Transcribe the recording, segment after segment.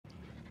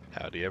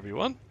Howdy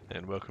everyone,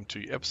 and welcome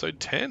to episode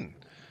 10.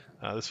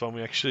 This one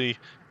we actually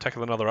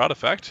tackle another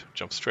artifact,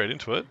 jump straight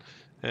into it,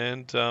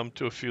 and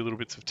do a few little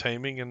bits of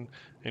taming and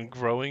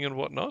growing and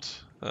whatnot.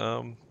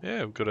 Yeah,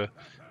 we've got a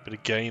bit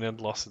of gain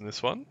and loss in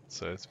this one,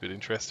 so it's a bit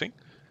interesting.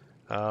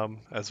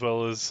 As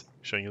well as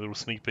showing you a little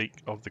sneak peek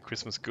of the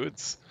Christmas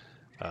goods.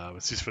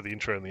 It's just for the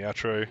intro and the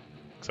outro,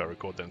 because I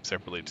record them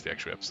separately to the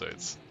actual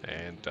episodes.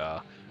 And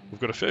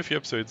we've got a fair few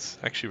episodes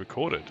actually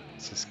recorded.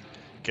 It's just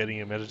getting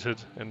them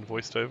edited and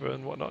voiced over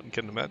and whatnot and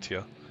getting them out to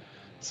you.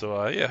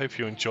 So yeah, hope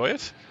you enjoy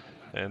it.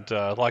 And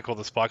like all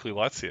the sparkly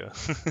lights here.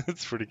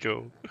 It's pretty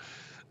cool.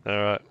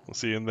 Alright, we'll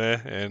see you in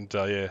there. And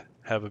yeah,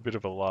 have a bit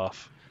of a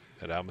laugh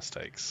at our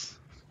mistakes.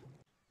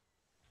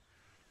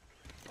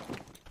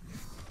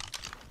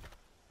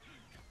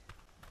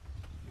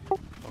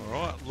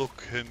 Alright,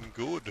 looking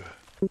good.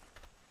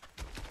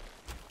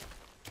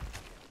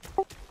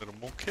 Little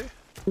monkey.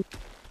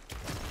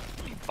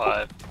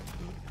 5.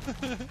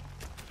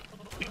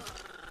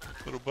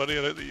 Little buddy,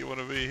 I don't think you want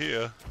to be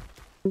here.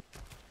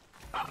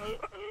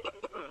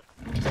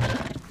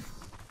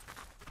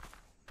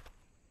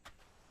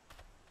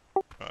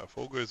 Right, if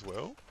all goes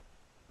well.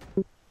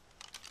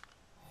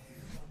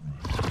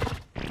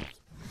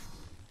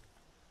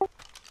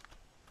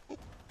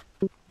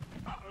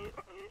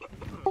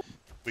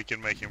 We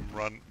can make him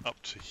run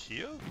up to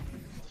here.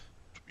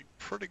 It'll be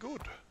pretty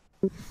good.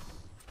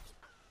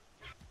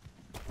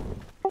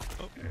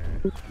 Oh.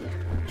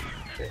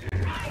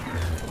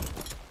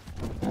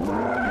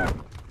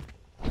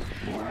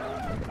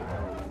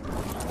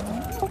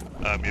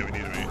 Yeah, we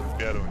need to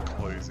be able to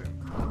enclose him.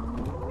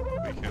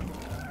 We can...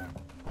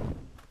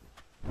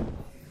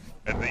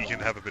 And then you can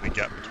have a bit of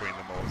gap between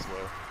them all as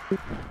well.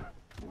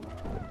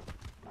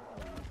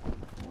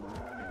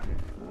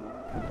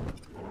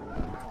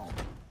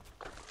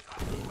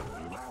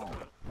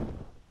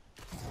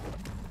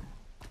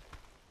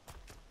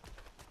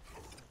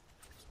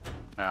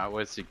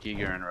 Where's the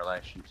Giga in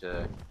relation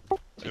to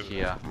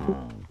here?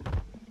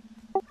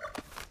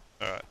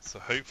 Alright, so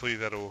hopefully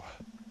that'll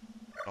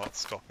not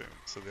stop him.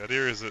 So the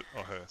idea is that,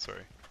 oh her,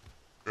 sorry.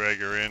 Drag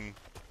her in,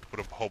 put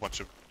a whole bunch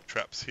of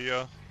traps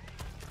here.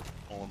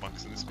 All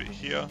amongst this bit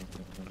here.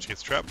 When she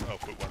gets trapped, I'll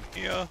put one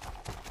here.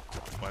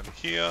 One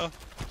here.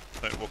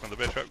 Don't walk on the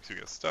bear trap because you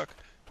get stuck.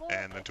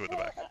 And then two at the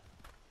back.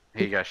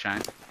 Here you go,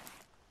 Shane.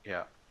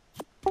 Yeah.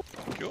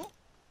 Cool.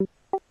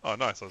 Oh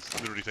nice, I was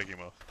literally taking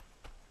him off.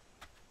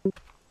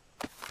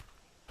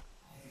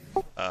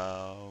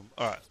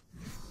 Alright.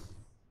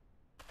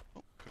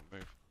 Oh, couldn't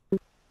move.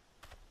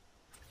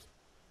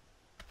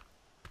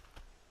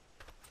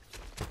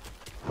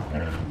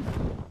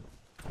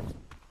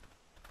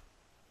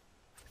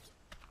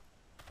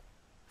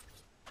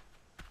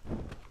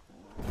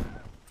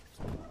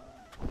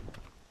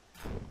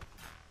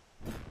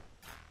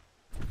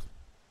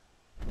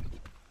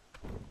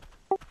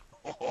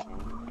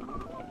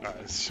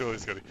 Alright, sure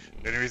he's got it.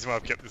 The only reason why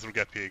I've kept this little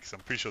gap here because I'm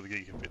pretty sure the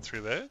Giga can fit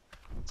through there.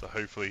 So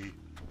hopefully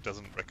it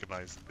doesn't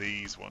recognize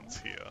these ones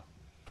here.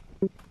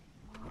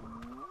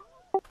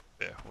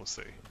 Yeah, we'll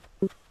see.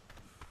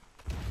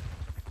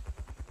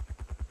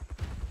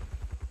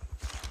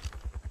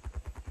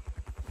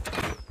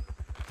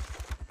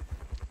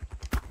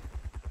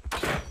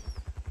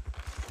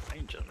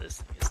 Range on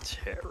this thing is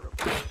terrible.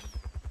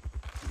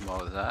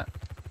 What was that?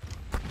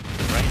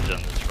 The range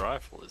on this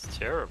rifle is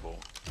terrible.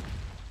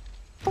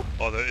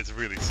 Oh, it's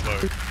really slow.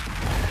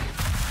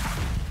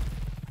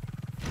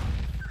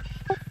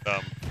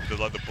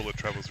 The bullet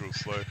travels real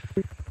slow.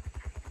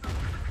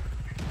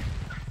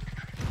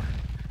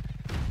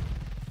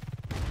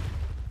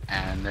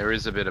 And there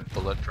is a bit of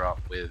bullet drop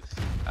with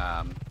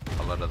a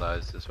lot of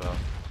those as well.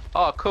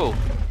 Oh, cool.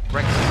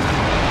 Rex.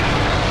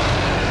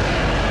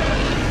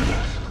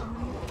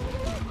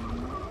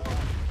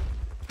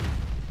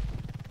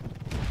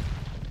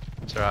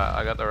 It's alright,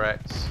 I got the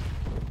Rex.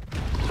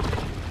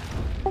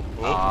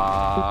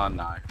 Oh,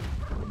 no.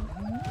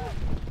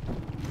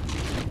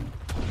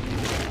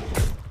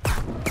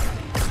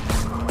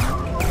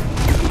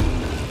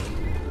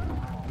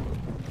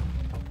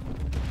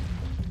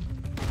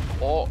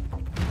 Oh!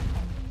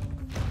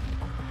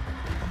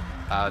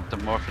 The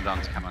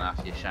Morphodon's coming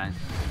after you, Shane.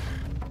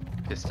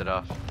 Pissed it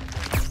off.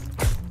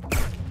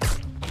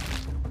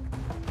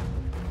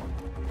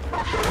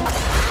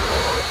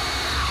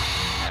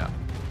 Yeah.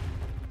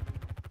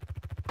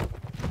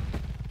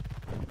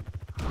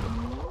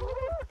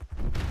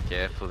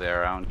 Careful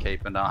there, Owen.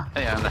 Keep an eye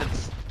on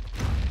it.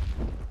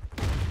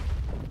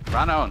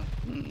 Run on.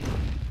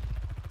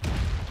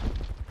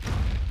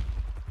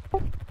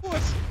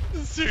 What?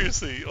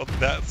 Seriously, on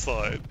that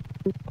side?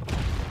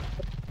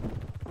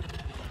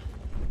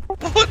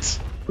 What?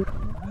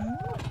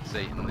 It's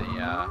eating the,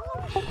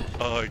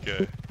 Oh,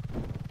 okay.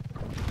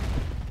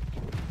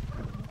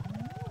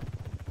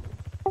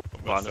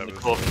 One in the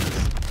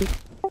corpses.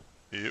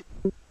 Yep.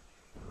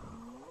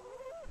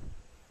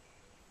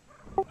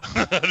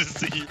 I just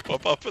see you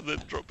pop up and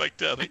then drop back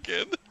down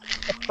again.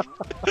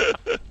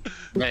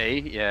 Me?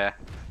 Yeah.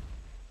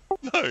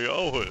 No,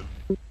 Owen.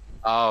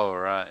 Oh,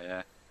 right,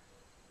 yeah.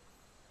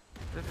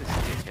 Look at this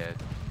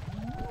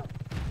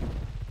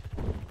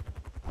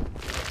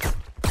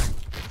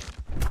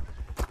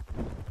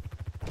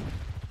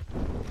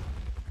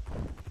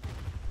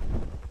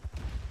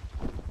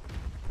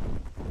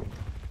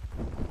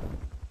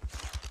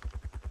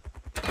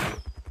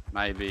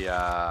Maybe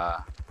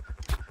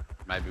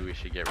maybe we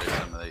should get rid of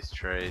some of these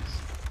trees.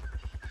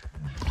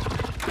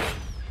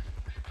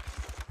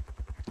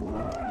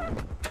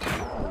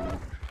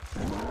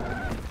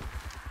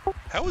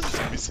 How is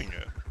this missing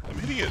it? I'm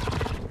hitting it.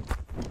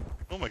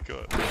 Oh my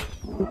god.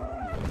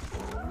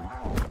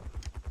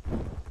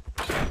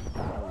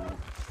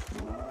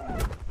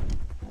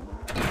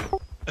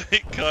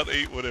 It can't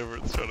eat whatever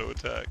it's trying to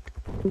attack.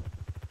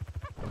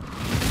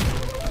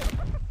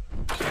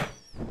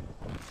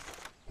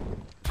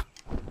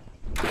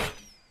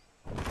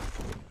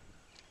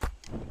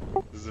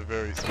 This is a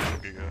very special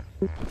Giga.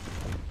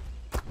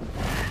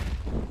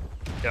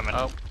 Coming.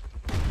 Oh.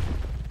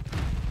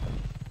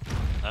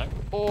 No?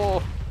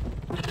 Oh!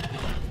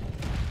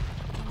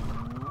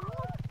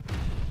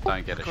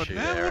 Don't get a God, shoot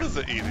now there. what is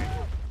it eating?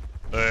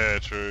 Yeah,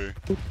 true.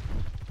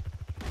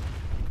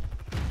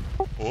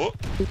 Oh!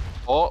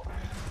 Oh!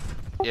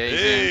 Yeah,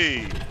 he's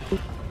in. Hey!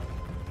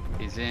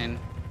 He's in.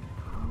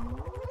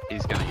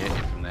 He's gonna get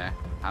you from there.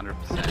 100%.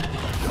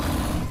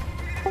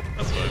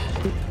 That's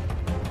fine.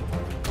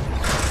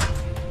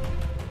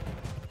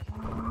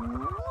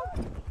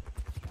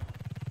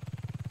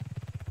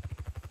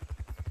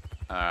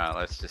 Alright,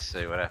 let's just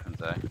see what happens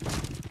there.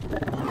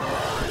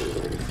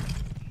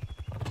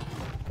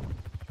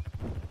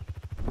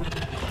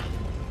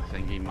 I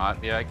think he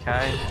might be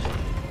okay.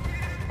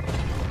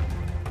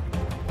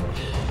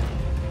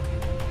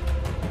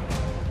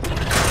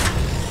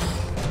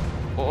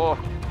 Oh!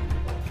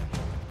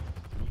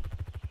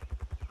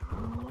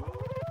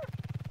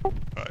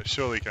 Alright,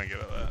 surely you can't get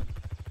at that.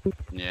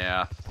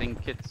 Yeah, I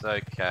think it's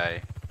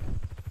okay.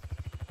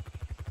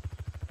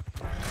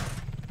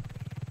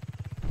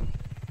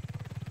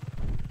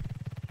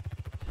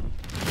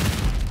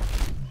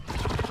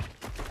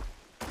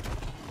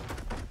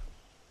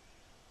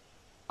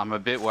 I'm a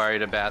bit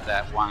worried about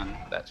that one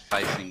that's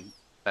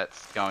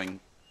going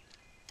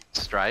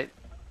straight.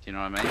 Do you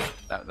know what I mean?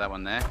 That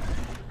one there.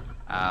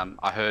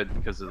 I heard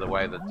because of the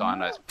way the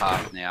dinos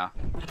pass now,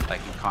 they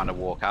can kind of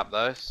walk up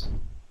those.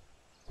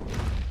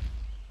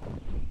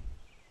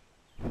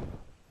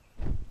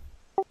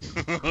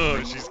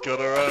 She's got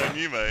her eye on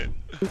you, mate.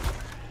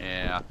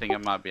 Yeah, I think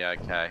it might be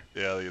okay.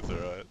 Yeah, I think it's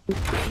alright.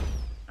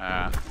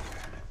 Alright.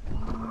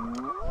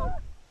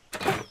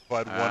 If I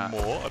had one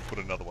more, I'd put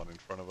another one in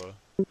front of her.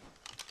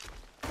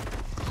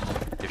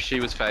 If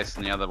she was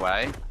facing the other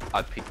way,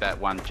 I'd pick that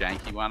one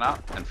janky one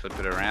up and flip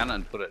it around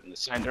and put it in the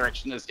same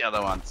direction as the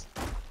other ones.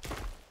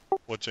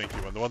 What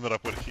janky one? The one that I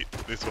put hit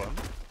this one?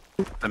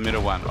 The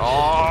middle one.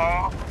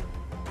 Oh!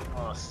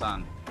 Oh,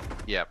 son.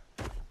 Yep.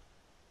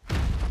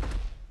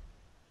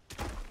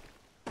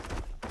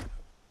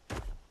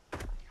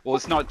 Well,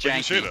 it's not But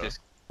you shoot janky. her. Just...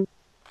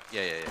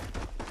 Yeah.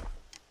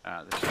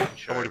 I've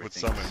already put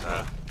some in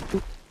there.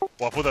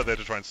 Well, I put that there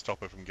to try and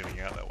stop her from getting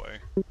out that way.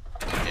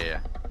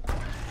 Yeah.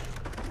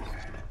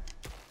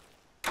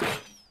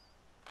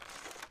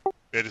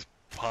 Yeah, just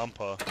pump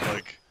her.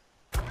 Like,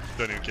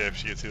 don't even care if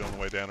she gets hit on the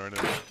way down or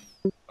anything.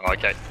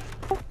 Okay.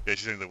 Yeah,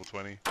 she's only level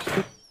 20.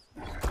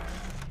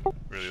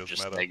 Really doesn't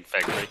Just matter. egg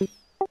factory.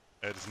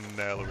 Yeah, just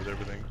nail her with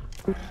everything.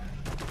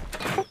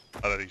 I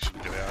don't think she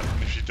can get out.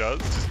 And if she does,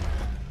 just...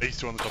 Are you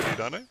still on the top of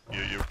your dino?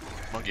 Your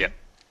monkey? Yep.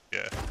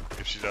 Yeah.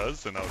 If she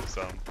does, then I'll just,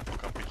 I'll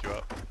come pick you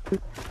up.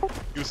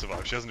 You'll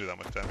survive. She doesn't do that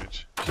much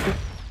damage.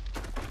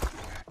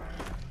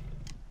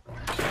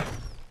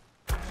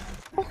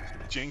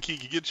 Janky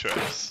Giga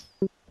traps.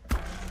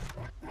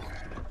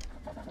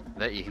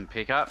 That you can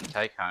pick up and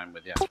take home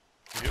with you.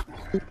 Yep.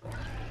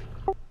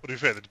 Well, to be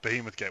fair, the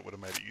behemoth gate would have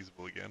made it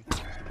usable again.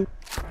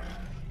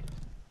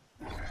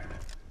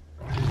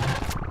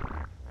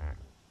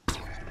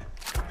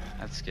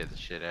 That scared the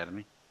shit out of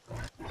me.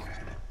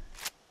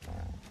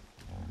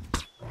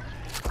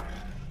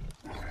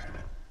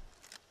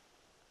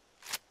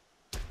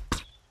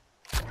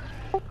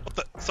 What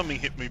the? Something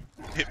hit me.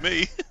 Hit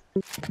me.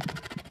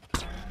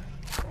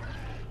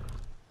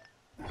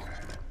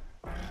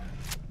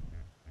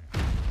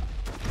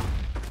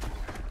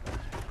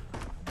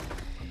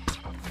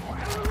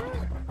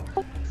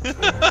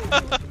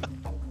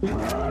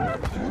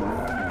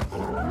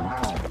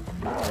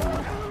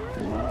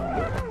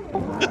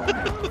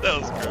 That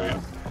was great.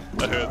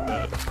 I heard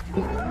that.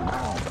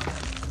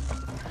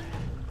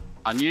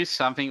 I knew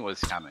something was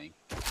coming.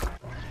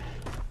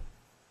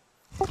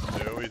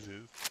 It always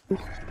is.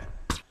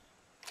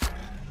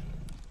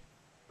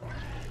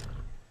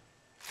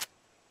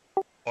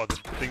 Oh, the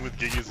thing with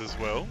Gigas as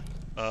well,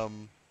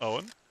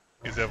 Owen,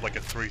 is they have like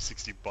a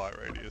 360 bite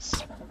radius.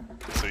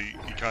 So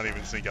you can't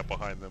even sneak up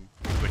behind them.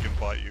 They can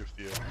bite you if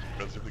you're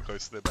relatively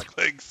close to their back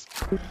legs.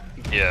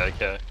 Yeah,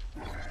 okay.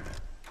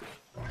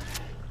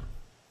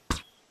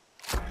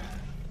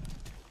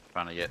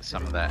 Trying to get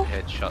some of that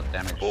headshot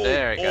damage. Oh,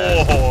 There it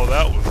goes. Oh,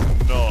 that was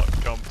not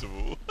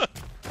comfortable.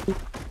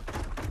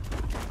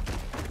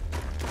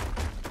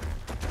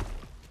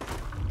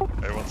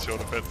 Everyone's short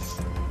defense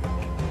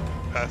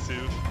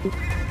passive.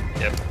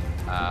 Yep.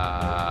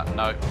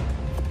 No.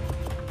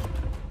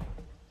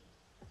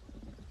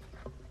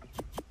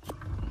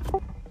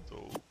 It's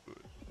all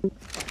good.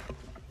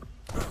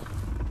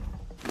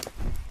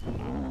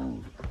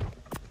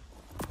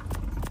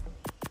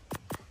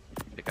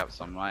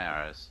 on my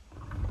arrows.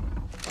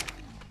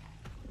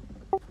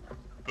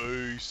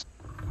 Boost.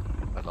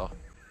 Hello.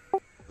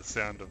 The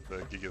sound of the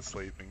Giga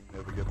sleeping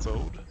never gets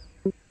old.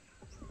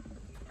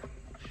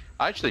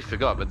 I actually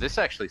forgot, but this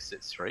actually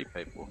sits 3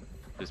 people.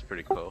 Which is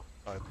pretty cool.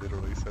 I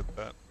literally said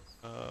that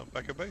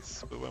back at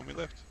base, but when we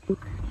left.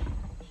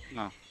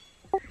 No.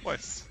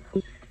 Twice.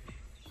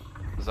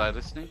 Was I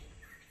listening?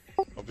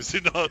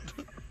 Obviously not.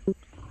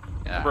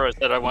 Yeah. Bro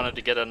said I wanted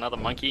to get another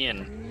monkey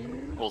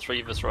and all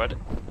 3 of us ride it.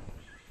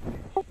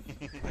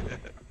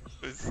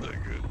 It's so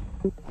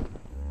good.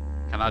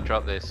 Can I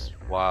drop this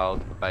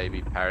wild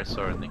baby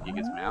parasaur in the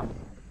Giga's mouth?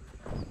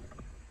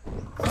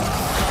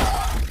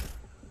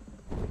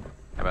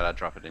 How about I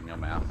drop it in your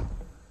mouth?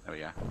 There we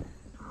go.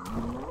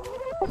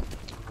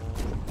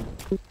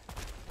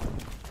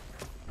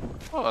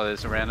 Oh,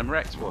 there's a random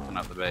Rex walking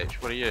up the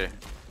beach. What are you?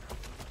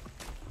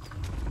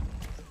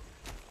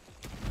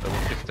 Level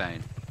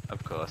 15,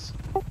 of course.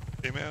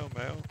 Female,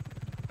 male?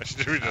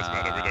 Actually, it really doesn't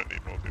matter. We don't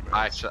need more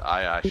females.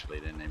 I actually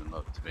didn't even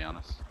look, to be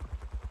honest.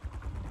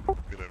 We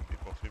don't need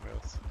more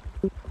females.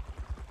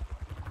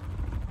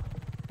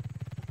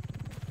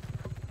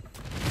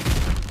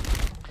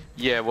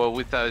 Yeah, well,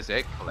 with those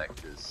egg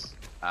collectors,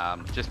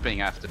 just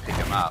being able to pick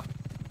them up,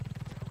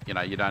 you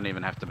know, you don't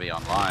even have to be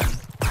online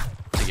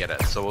to get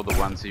it. So all the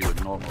ones you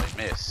would normally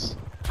miss,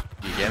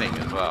 you're getting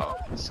as well.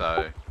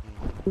 So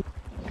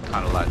it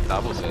kind of like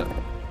doubles it,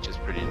 which is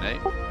pretty neat.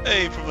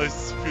 Hey, from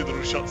those few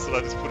little shots that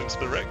I just put into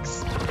the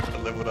Rex, I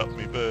leveled up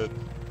me bird,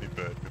 me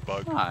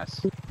bug. Nice.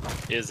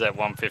 Here's that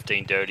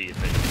 115 dirty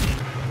adventure.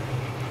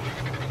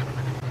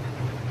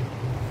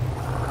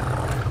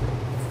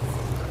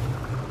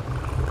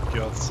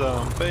 Got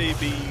some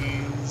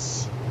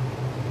babies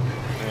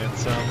and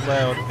some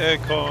loud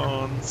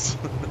aircons.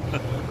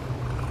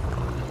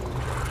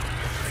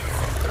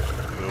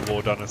 We're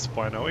all done a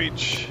spino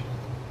each.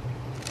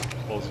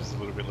 Balls was a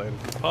little bit later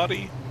to the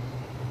party.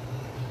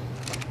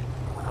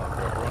 I've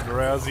got Ronda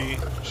Rousey.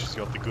 She's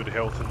got the good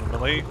health in the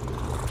melee,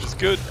 which is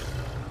good.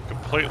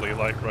 Completely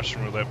like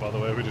Russian roulette, by the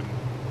way. We didn't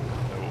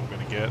know what we were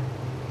going to get.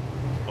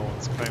 No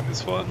one's claimed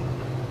this one.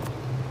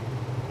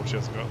 She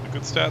hasn't got the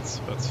good stats,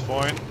 that's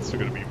fine. Still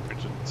going to be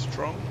printed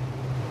strong.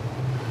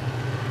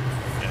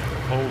 And the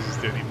poles is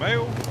the only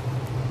male.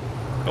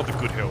 Got the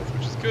good health,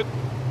 which is good.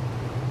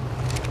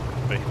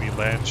 Baby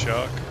land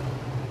shark.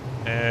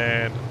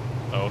 And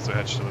I also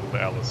hatched a little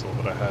Allosaur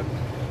that I had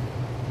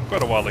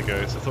quite a while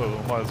ago, so I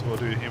thought I might as well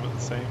do him at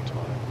the same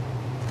time.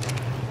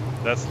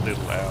 That's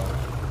Little Owl.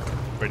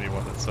 For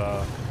anyone that's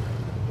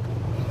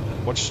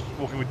watched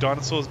Walking with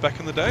Dinosaurs back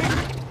in the day.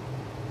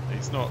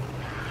 He's not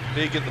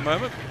big at the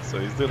moment, so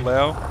he's Little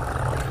Owl.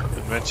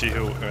 Eventually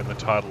he'll earn the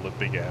title of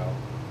Big Owl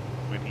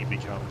when he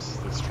becomes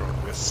the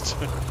strongest.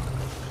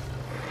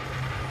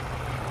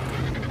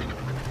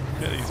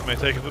 Yeah, these may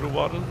take a little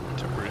while to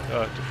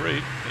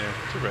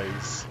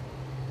raise.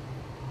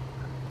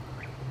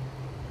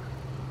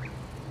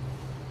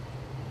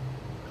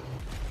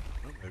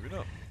 Well, maybe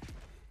not.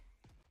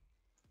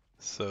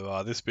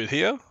 So this bit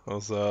here, I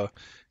was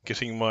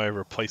getting my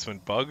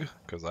replacement bug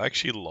because I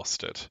actually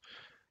lost it.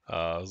 It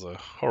was a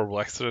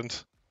horrible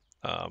accident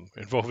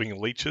involving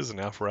leeches and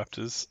alpha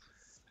raptors,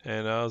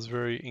 and it was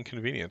very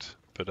inconvenient.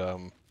 But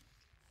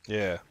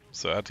yeah,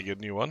 so I had to get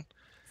a new one,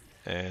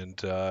 and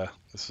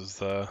this is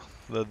the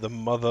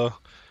mother,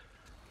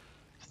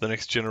 the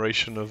next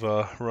generation of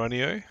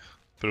Rhino.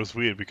 But it was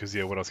weird because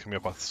yeah, when I was coming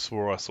up, I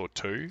swore I saw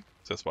 2, so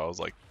that's why I was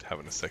like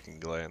having a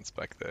second glance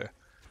back there,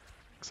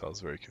 because I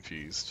was very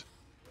confused.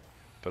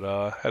 But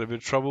I had a bit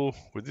of trouble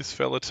with this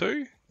fella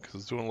too, because it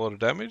was doing a lot of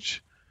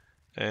damage.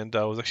 And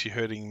was actually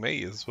hurting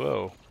me as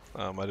well.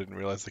 I didn't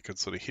realize they could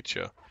sort of hit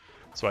you,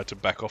 so I had to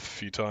back off a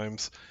few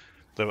times.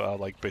 They were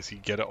like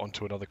basically get it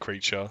onto another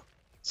creature,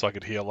 so I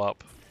could heal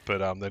up. But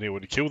then it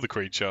would kill the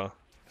creature,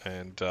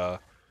 and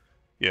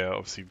yeah,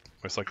 obviously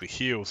most likely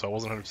heal. So I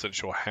wasn't 100%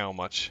 sure how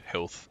much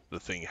health the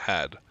thing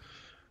had.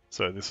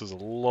 So this was a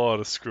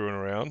lot of screwing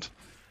around,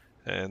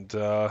 and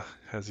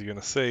as you're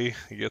gonna see,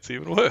 it gets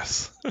even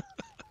worse.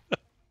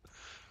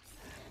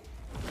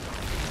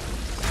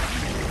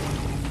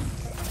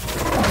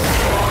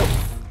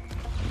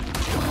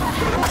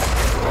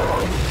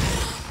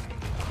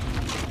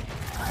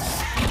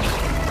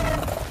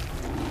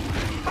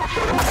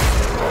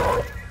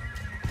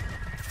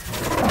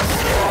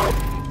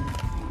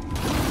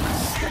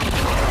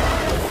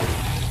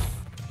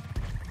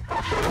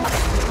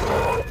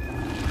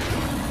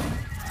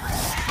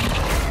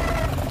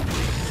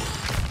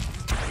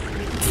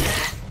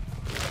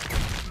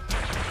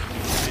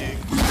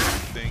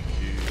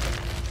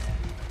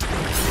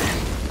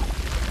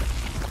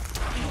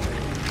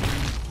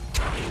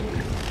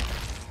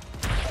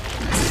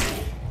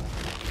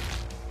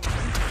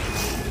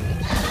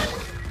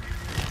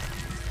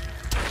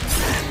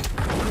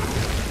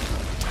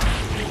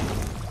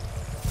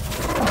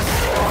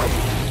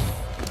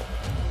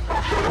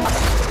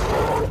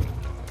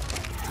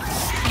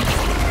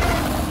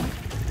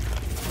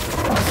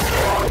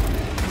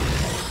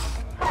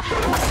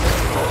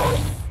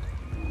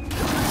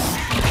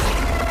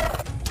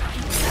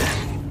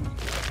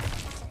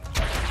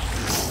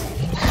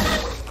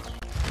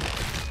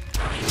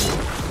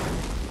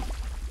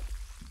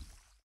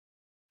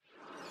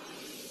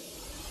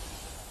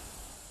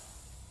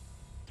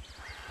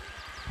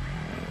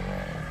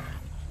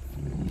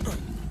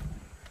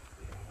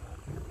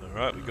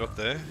 Right, we got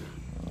there.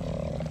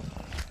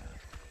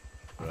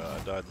 I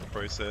died in the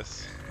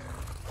process.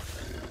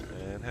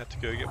 And had to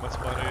go get my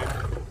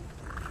Spino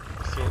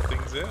to sort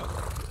things out.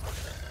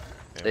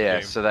 And Yeah,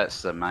 game... so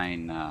that's the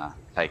main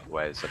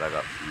takeaways that I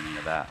got from any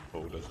of that.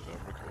 Oh, doesn't know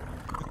I'm recording.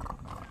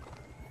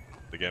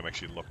 The game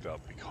actually locked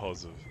up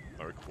because of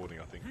my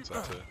recording, I think. So I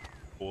had to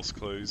force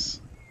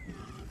close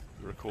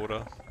the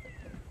recorder.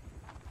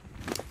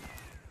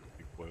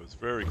 Big boy was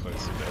very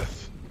close to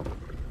death.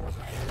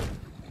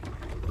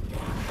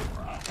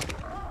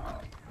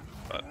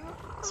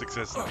 But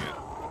success in it.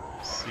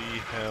 See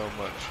how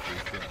much we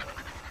can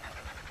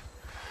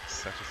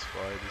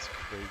satisfy this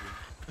craving.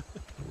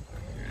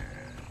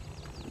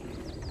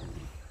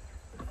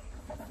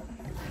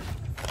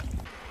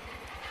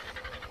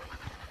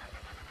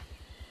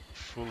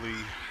 Fully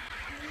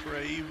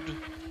craved,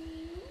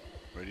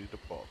 ready to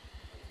pop.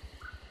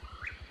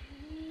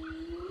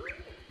 Make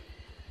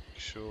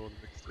sure the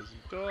mix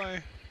doesn't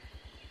die.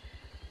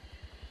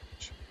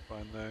 Should be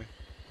fine though.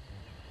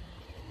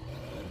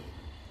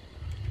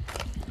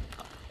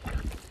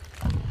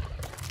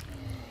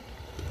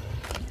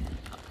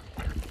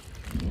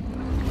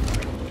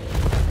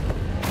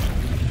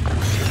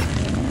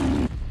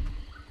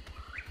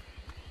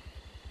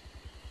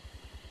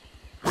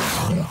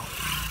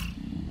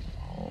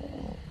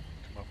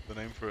 The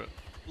name for it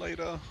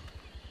later.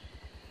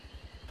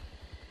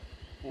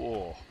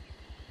 Oh,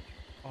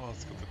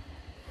 it's got the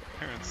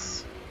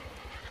parents'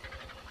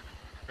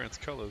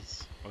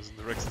 colours. I was in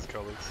the Rex's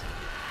colours.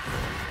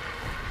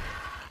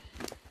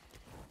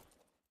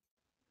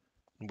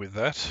 And with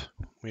that,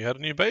 we had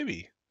a new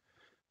baby.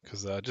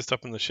 Because just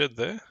up in the shed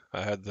there,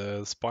 I had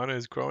the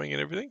Spinos growing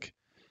and everything,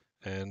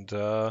 and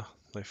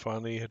they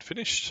finally had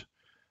finished.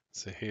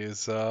 So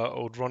here's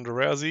old Ronda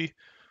Rousey,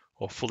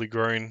 all fully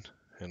grown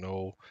and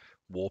all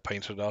war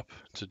painted up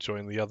to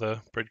join the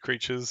other bred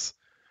creatures.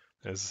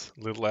 There's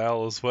little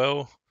Owl as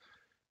well.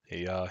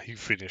 He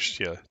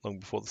finished long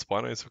before the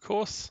Spinos, of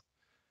course,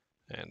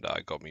 and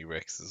got me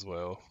Rex as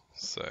well.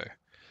 So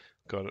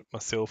got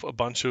myself a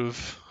bunch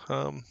of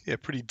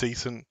pretty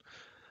decent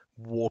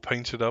war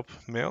painted up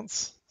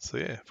mounts. So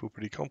yeah, feel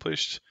pretty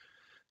accomplished.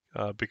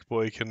 Big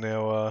boy can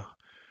now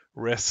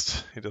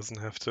rest. He doesn't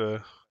have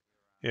to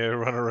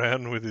run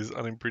around with his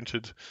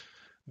unimprinted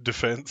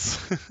defense.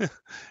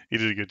 He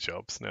did a good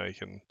job, so now he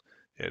can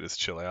just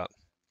chill out.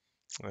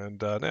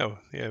 And now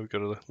we've got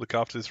to look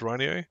after this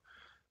rhino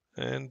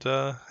and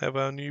have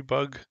our new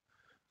bug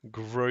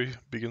grow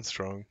big and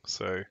strong,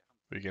 so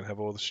we can have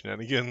all the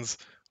shenanigans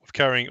of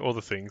carrying all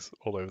the things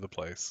all over the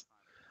place.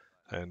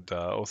 And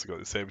also got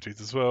the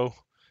saber-tooth as well.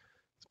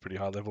 It's a pretty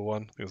high level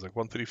one. I think it was like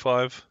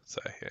 135,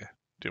 so yeah,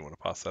 didn't want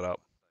to pass that up.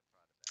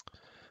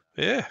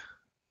 But yeah,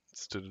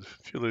 just did a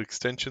few little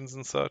extensions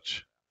and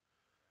such.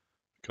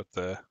 Got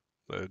the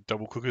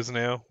double cookers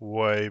now,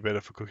 way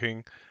better for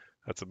cooking.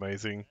 That's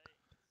amazing.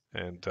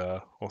 And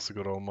also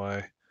got all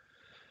my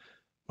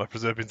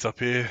preserve bins up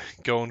here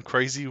going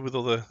crazy with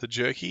all the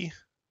jerky.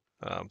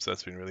 So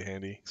that's been really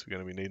handy because we're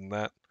going to be needing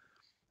that.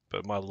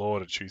 But my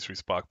lord, it chews through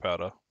spark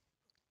powder.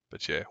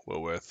 But yeah,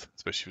 well worth,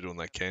 especially for doing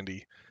that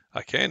candy.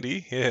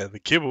 Candy? Yeah, the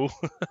kibble.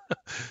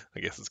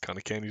 I guess it's kind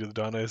of candy to the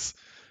dinos.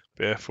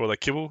 But yeah, for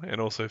that kibble and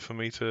also for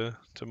me to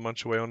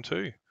munch away on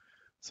too.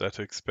 So I had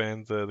to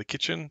expand the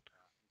kitchen.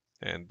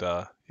 And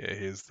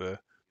here's the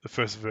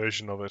first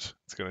version of it.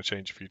 It's going to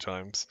change a few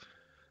times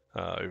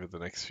over the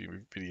next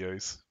few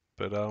videos.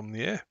 But I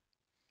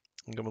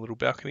got my little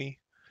balcony.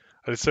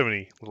 I did so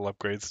many little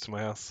upgrades to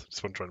my house.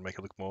 Just want to try to make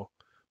it look more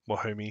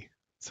homey.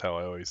 That's how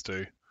I always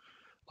do.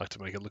 Like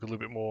to make it look a little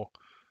bit more,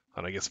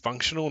 and I guess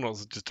functional, not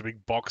just a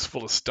big box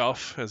full of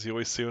stuff as you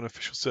always see on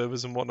official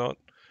servers and whatnot.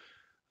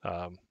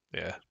 A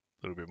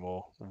little bit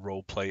more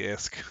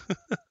role-play-esque.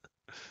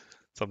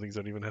 Some things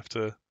don't even have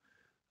to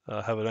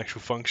have an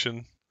actual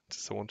function.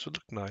 Just I want it to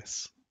look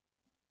nice.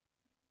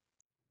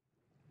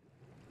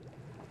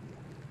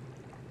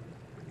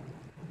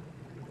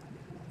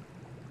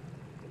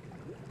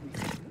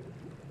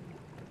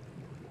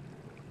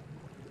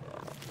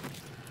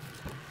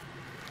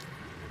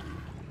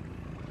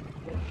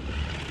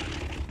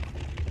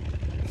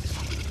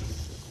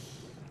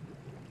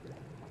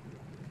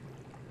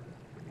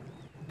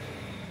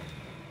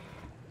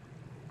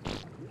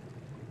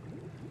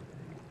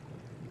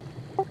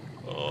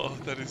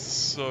 That is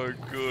so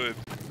good.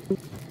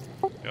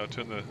 Yeah, I'll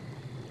turn the...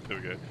 There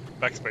we go.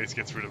 Backspace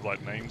gets rid of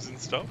like names and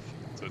stuff.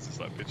 So it's just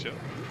like picture.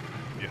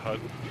 Your HUD.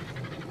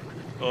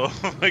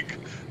 Oh my god.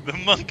 The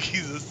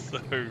monkeys are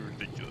so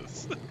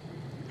ridiculous.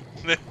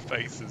 Their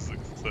faces look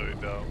so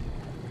dumb.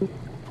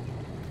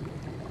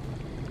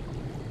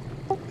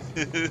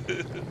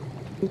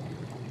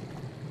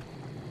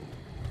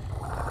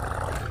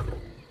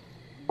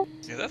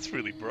 Yeah, that's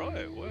really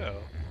bright. Wow.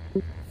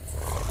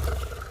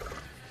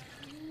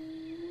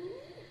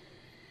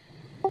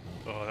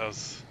 Oh, that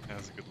was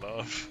a good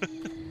laugh.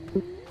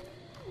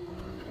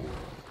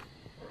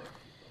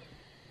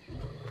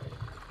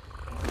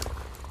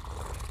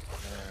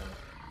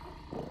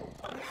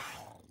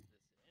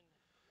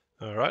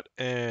 Alright,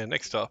 and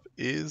next up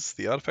is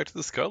the artifact of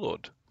the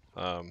Skylord.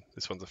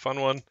 This one's a fun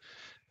one.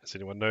 As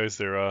anyone knows,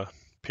 there are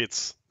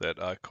pits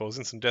that cause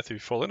instant death if you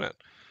fall in it.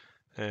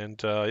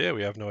 And yeah,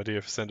 we have no idea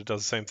if Ascender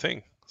does the same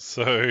thing.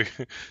 So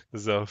this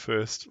is our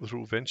first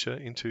little venture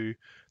into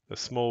the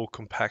small,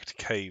 compact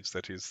caves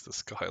that is the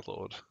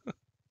Skylord.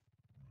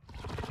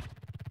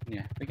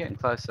 Yeah, we're getting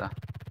closer.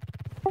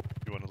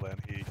 If you want to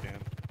land here, you can.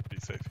 Be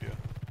safe here.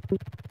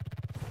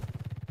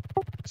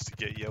 Just to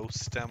get your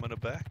stamina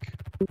back.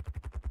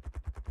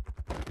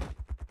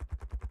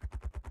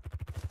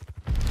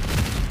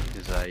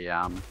 There's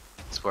a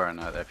square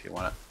note there if you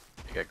want it.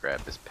 You go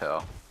grab this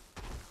pearl.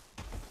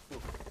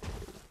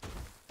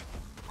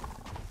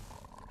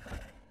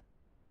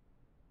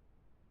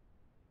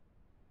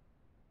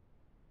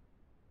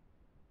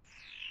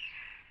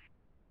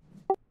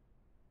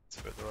 It's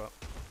further up.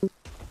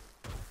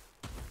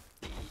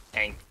 The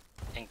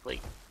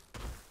anklet.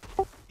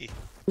 Yeah.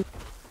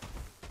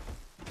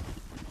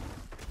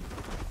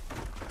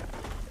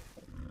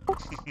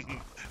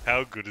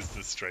 How good is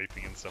the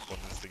strafing and stuff on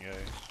this thing, eh?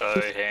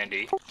 So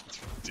handy. It's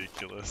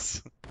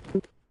ridiculous.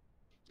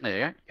 There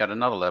you go. Got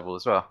another level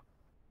as well.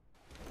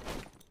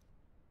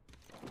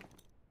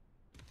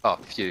 Oh,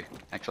 phew,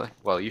 actually.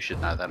 Well, you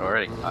should know that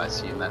already. I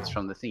assume that's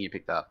from the thing you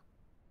picked up.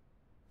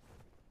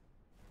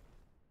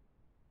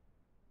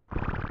 So,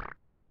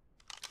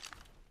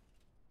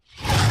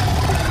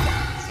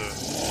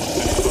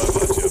 135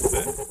 RG up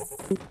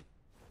there.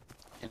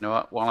 You know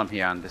what? While I'm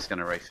here, I'm just going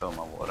to refill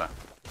my water.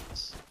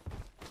 It's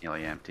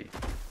nearly empty.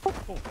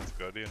 Oh, that's a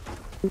good idea.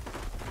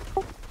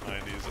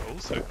 Mine is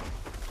also.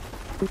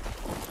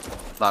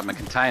 Like, my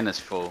container's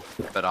full,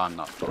 but I'm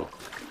not full.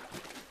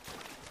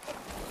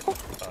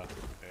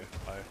 Yeah,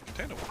 my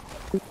container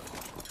one.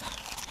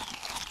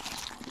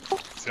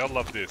 See, I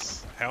love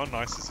this. How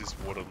nice does this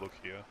water look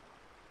here?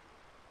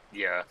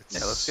 Yeah. It's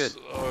Yeah, looks good.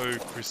 so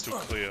crystal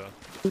clear.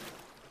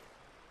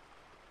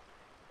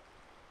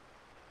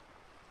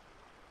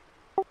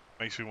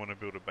 Makes me want to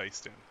build a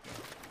base down.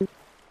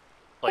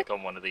 Like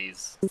on one of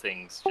these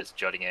things just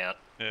jutting out.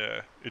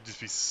 Yeah, it'd just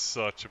be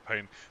such a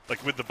pain.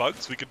 Like with the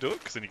bugs, we could do it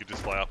because then you could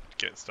just fly up,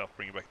 get stuff,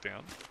 bring it back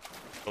down.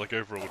 But like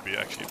overall, would be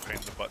actually a pain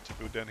in the butt to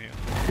build down here.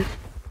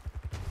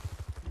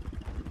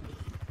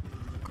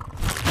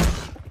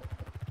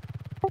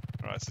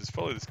 Alright, so just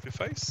follow this cliff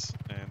face,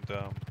 and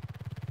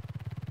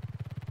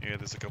yeah,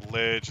 there's like a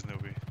ledge, and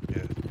there'll be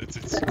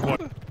it's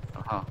quite.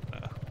 Uh-huh.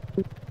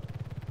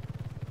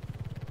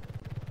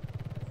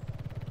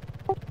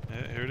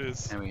 Yeah, here it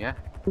is. There we go.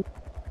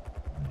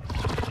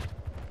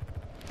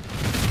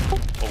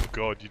 Oh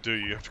god, you do.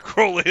 You have to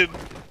crawl in.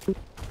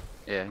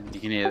 Yeah, you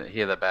can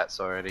hear the bats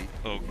already.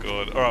 Oh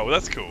god. All right, well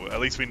that's cool. At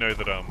least we know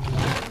that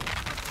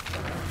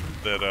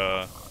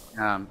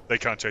they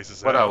can't chase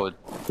us What out. I would,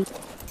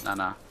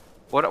 no.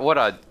 What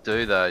I'd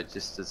do though,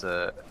 just as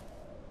a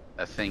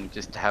thing,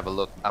 just to have a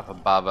look up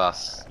above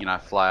us, you know,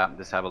 fly up and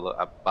just have a look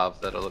up above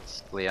that it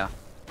looks clear.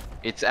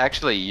 It's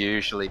actually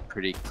usually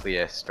pretty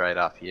clear straight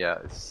up here.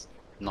 It's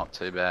not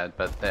too bad,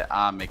 but there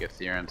are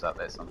megatheriums up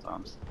there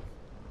sometimes.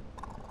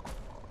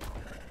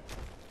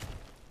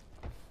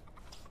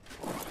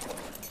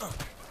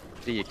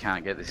 See, you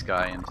can't get this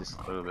guy in just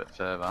a little bit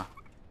further.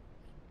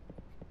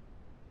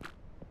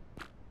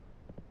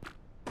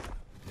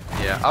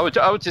 Yeah, I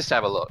would just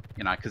have a look,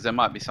 you know, because there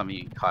might be something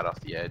you can cut off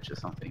the edge or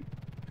something.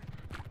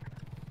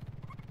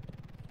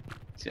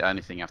 It's the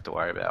only thing you have to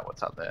worry about.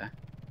 What's up there?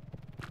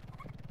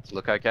 Does it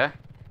look okay?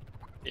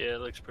 Yeah,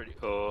 it looks pretty.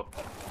 Oh,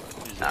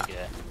 who's Nah. that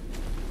guy?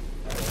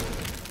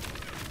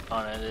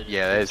 Oh no, they're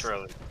Yeah, just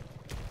throw it.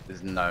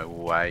 There's no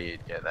way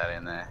you'd get that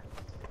in there.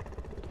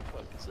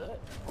 What is that?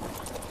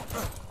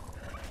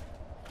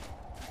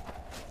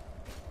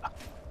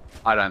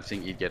 I don't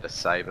think you'd get a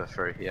saber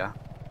through here.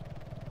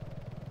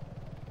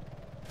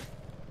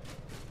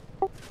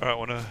 Alright,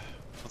 want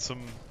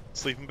some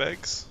sleeping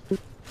bags? There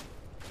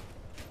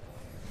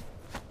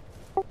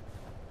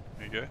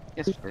you go.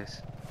 Yes,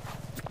 please.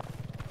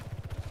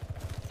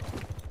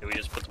 Do we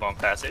just put them on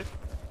passive?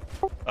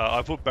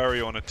 I put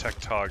Barry on attack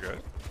target,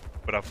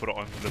 but I put it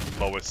on the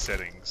lowest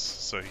settings,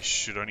 so he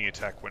should only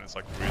attack when it's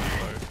like really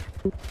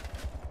low.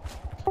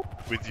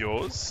 With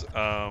yours,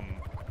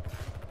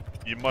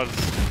 you might,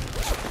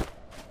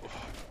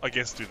 I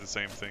guess, do the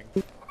same thing.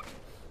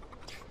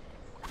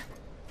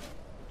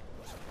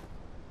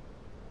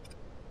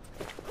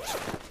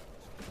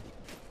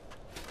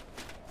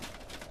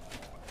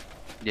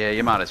 Yeah,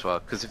 you might as well,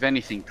 because if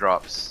anything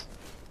drops,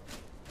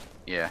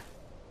 yeah.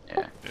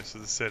 Yeah, so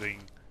the setting,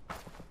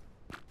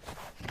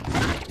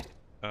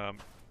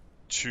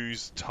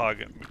 choose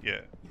target,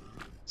 yeah,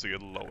 so you're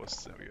the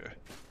lowest, there we go.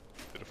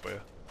 Bit of for you.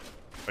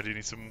 Do you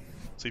need some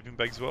sleeping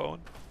bags as well,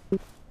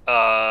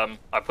 Owen?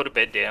 I put a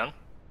bed down.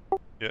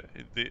 Yeah,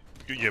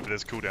 yeah, but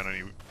there's cooldown,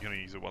 you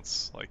only use it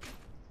once, like,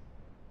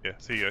 yeah,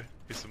 so here you go,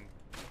 here's some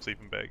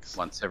sleeping bags.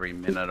 Once every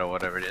minute or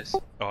whatever it is.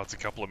 Oh, it's a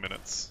couple of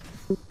minutes.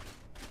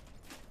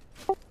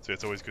 So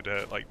it's always good to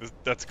have, like,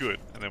 that's good,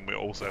 and then we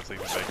also have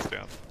sleeping bags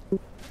down.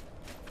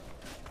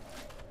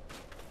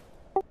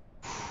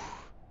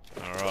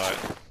 Alright.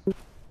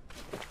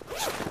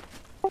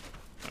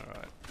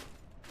 Alright.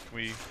 Can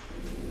we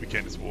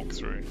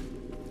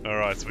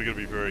Alright, so we gotta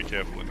be very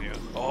careful in here.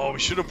 Oh, we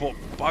should have bought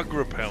bug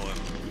repellent.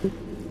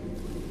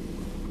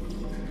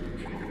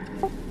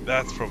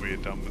 That's probably a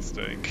dumb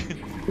mistake.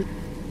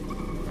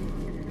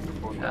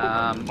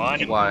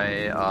 Mining.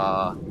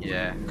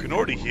 Yeah. You can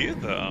already hear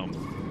the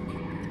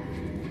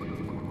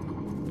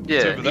Yeah,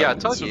 over yeah, I there,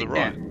 told to you, the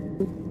right. yeah.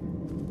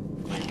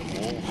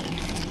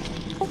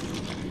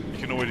 You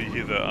can already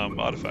hear the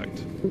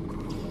artifact.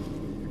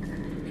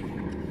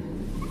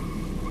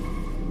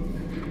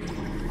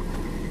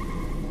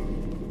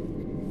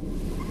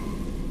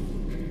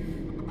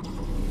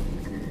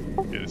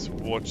 Yeah, just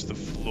watch the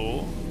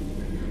floor.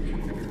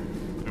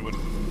 We would...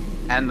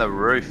 And the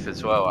roof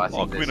as well, I think.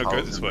 Oh, can we there's not go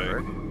holes this in the way?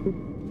 roof.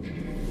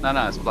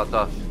 No, it's blocked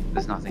off.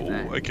 There's nothing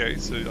there. Oh, okay,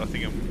 so I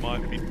think it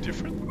might be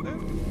different then?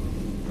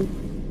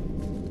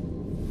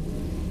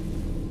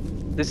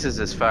 This is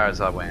as far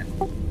as I went.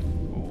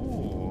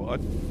 Oh,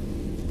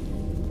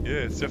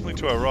 yeah, it's definitely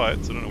to our right,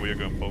 so I don't know where you're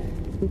going, Paul.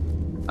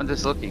 I'm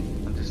just looking.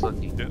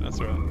 Yeah, that's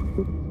alright.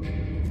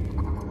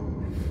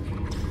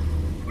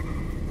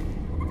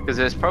 Because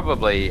there's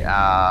probably,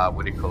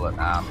 what do you call it,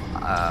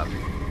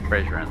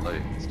 treasure and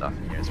loot and stuff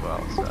in here as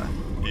well, so.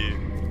 Yeah.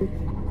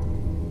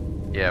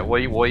 Yeah, what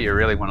you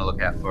really want to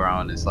look out for,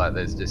 Owen, is like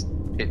there's just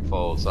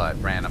pitfalls, like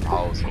random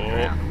holes in the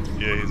ground.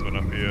 Yeah, here's one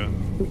up here.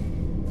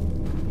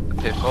 The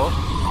pitfall?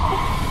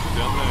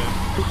 Down there.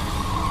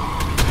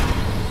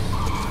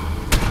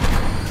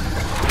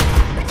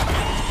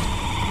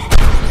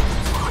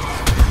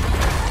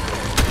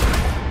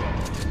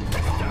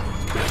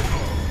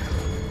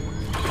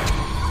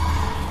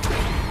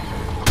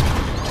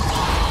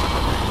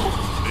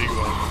 Big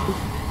one.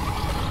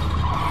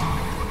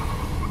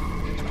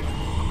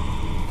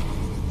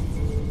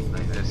 I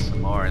think there's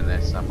some more in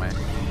there somewhere.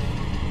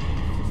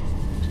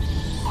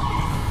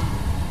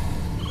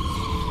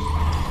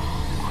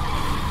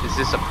 Is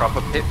this a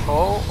proper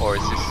pitfall, or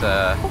is this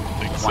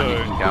Think one you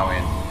so. can go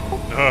in?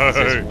 No.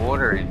 There's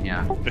water in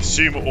here.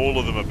 Assume all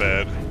of them are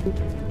bad.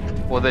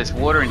 Well, there's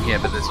water in here,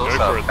 but there's for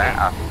also it a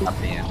bat up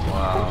the end.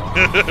 Wow.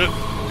 If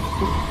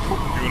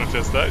you want to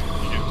test that,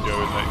 you can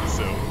go in that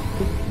yourself.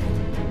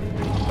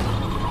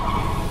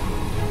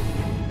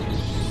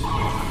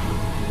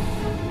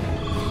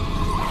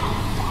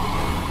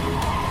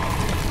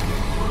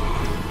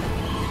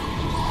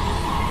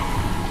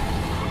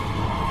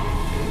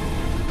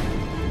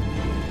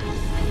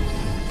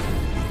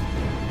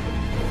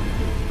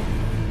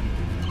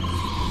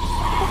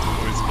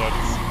 Always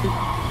bugs.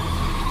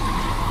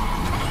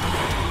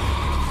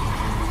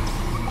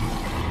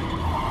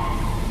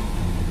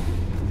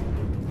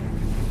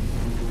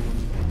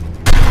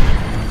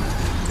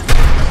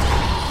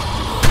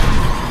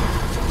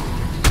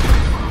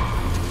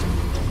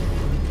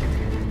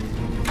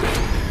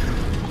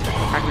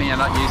 How come you're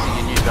not using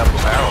your new double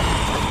barrel?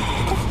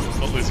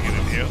 Not losing it in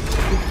here.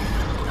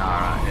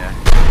 Alright, yeah.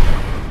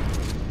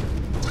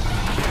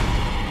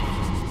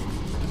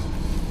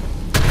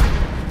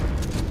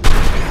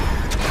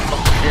 Oh,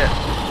 shit.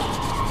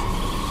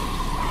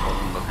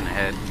 Wasn't looking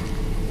ahead.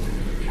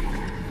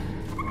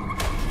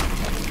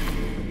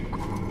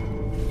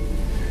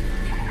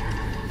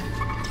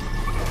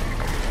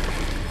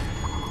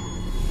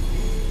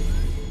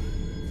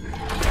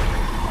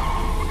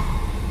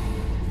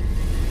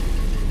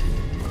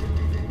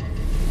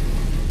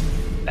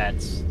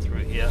 Bats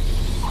through here.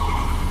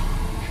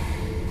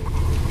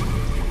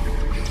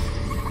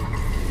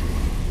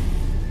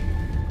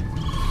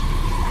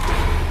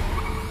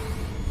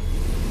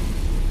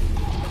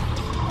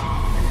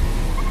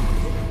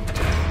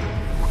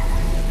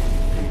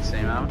 Can you see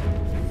him, Owen?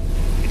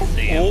 You can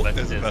see him, Oh, but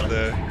there's about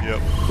there. Yep.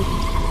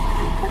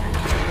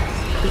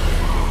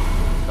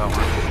 Got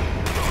one.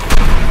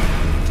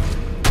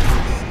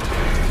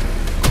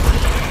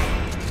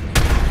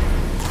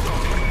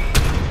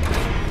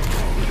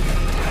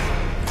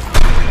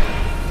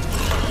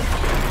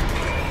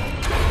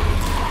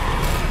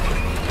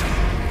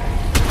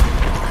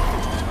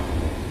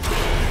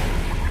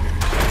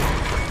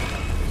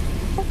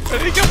 Where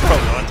did he come from?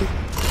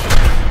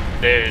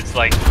 there's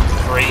like 3,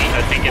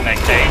 I think, in that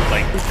cave.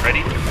 Like,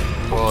 ready?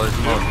 Well, there's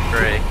more than 3.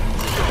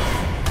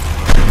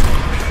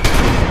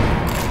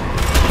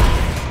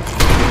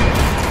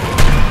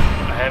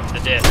 I have the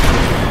death.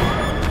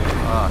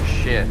 Oh,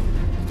 shit.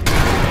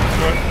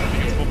 Alright,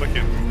 you can fall back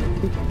in.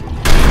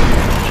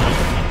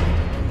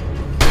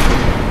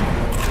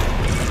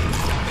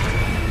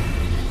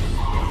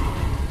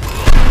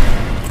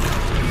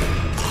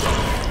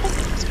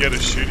 Scared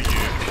of shooting you.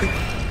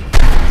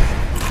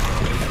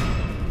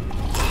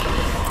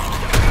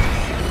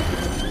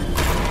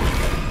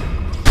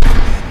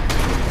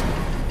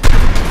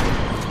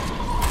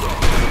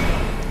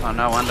 Oh,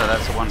 no wonder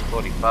that's a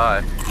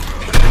 145.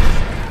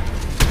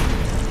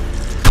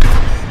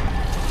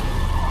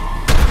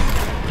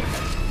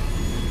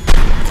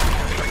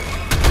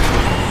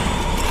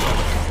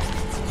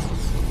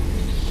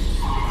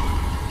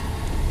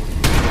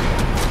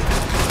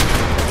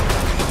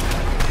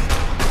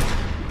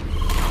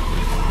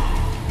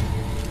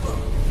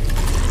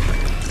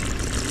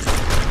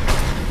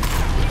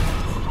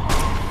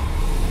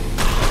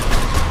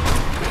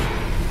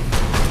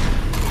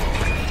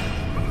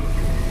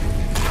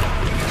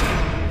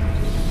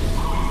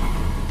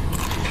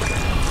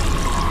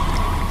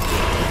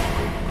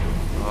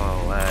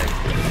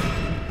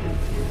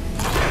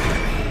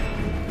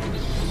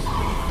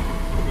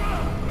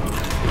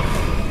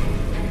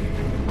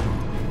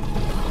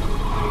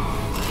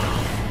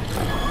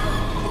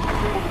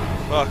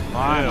 Fuck.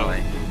 Finally.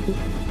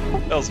 Hell.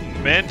 That was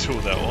mental,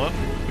 that one.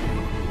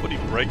 What are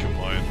you breaking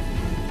mine?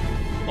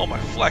 Oh, my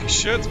flak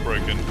shirt's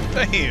broken.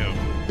 Damn.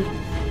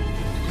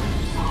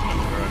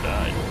 Where I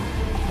died.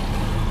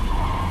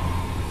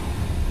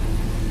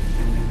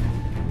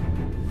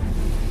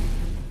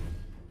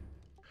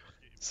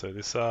 So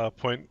this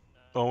point,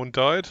 Owen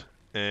died,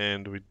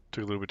 and we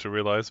took a little bit to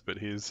realise, but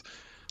his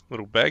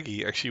little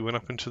baggie actually went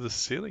up into the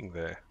ceiling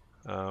there.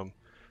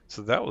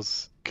 So that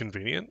was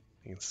convenient.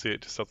 You can see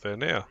it just up there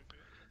now,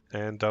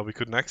 and we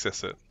couldn't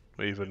access it.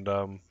 We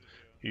even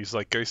used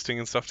like ghosting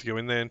and stuff to go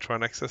in there and try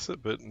and access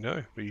it, but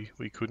no, we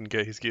couldn't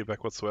get his gear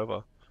back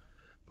whatsoever.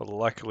 But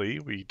luckily,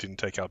 we didn't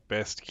take our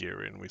best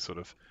gear in. We sort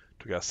of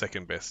took our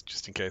second best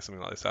just in case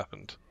something like this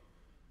happened.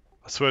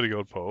 I swear to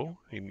God, Paul,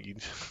 he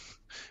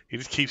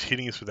just keeps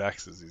hitting us with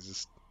axes. He's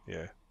just,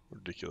 yeah,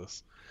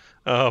 ridiculous.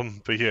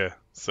 But yeah,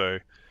 so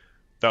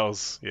that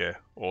was, yeah,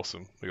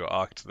 awesome. We got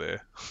arced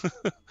there.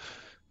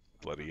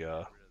 Bloody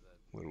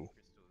little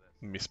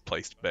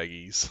misplaced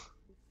baggies.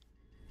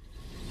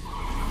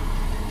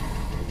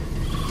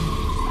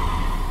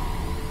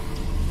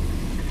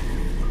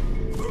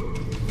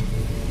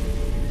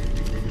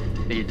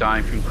 Are you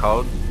dying from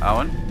cold,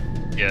 Owen?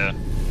 Yeah.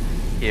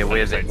 Yeah,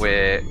 wear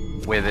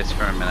this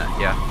for a minute.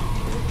 Yeah.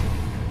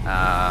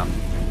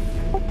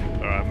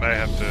 Alright, I may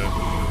have to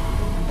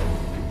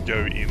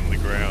go in the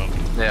ground.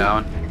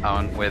 Yeah,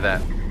 Owen, wear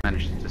that.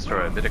 Managed to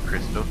destroy a bit of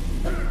crystal.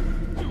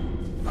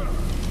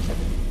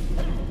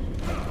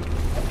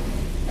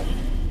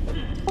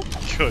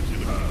 God, you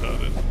look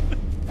retarded.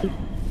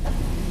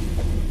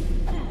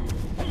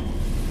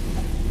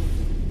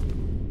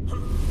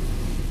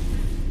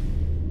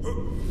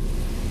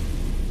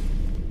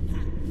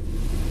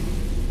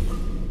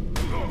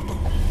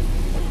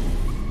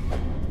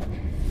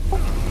 I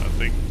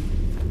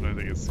don't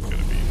think it's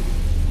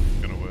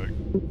gonna work.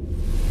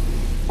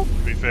 To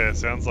be fair,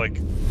 sounds like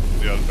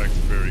the artifact's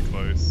very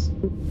close.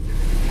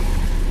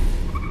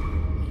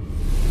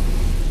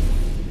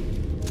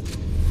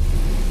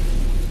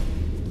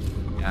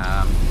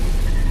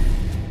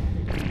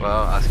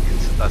 Well, I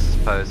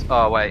suppose.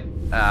 Oh wait,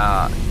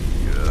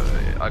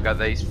 I got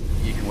these.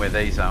 You can wear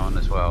these, Owen,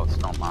 as well. It's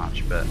not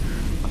much, but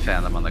I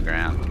found them on the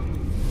ground.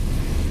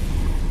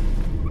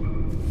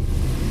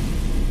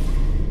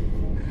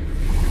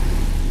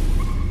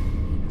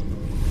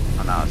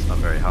 I know it's not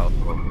very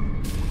helpful.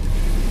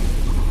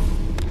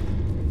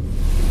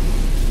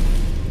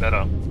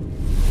 Better.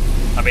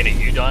 I mean, are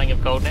you dying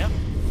of cold now?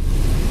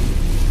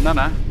 No,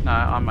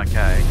 I'm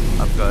okay.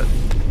 I've got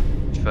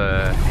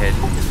for head.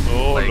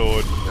 Oh leg,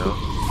 Lord. still.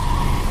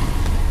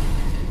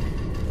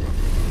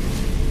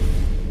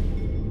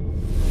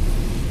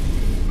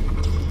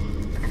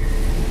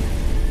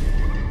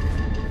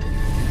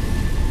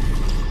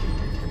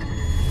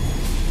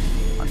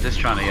 I'm just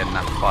trying to get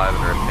enough fiber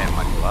to repair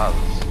my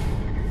gloves.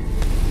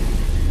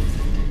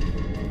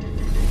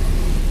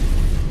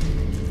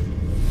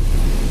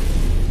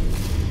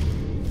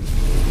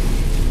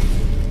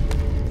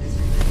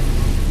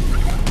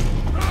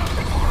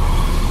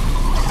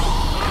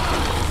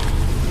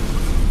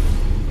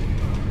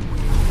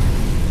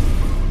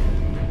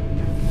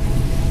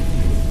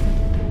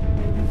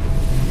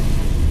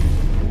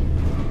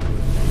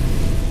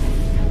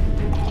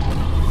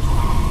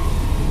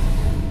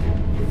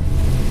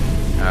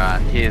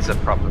 Here's a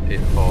proper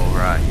pitfall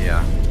right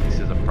here. This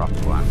is a proper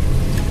one.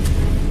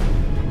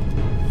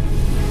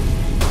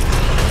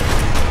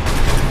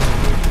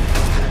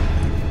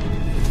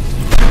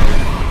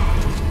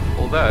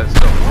 Although it's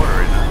got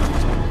water in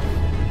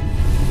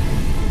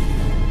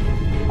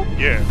it.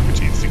 Yeah,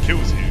 which instant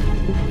kills you.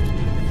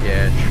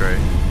 Yeah, true.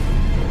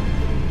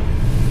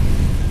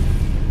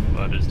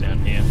 Blood is down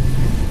here.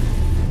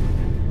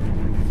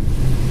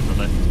 On the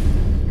left.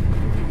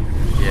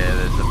 Yeah,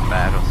 there's a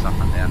bat or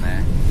something down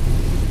there.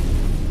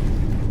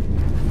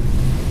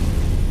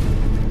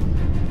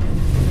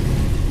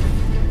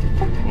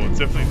 Well, it's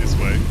definitely this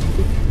way.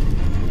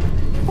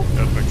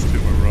 Artifact's to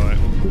my right.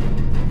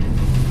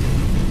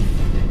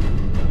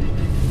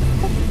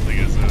 I think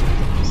there's a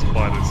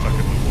spider stuck in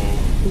the wall.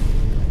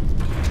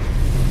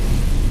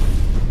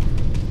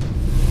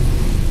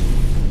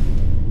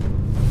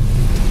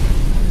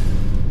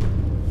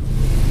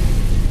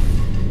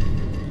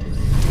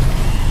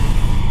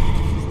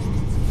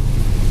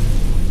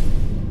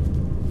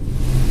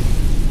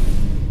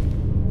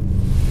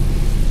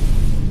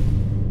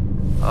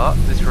 Oh,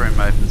 this room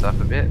opens up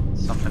a bit.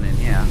 Something in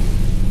here.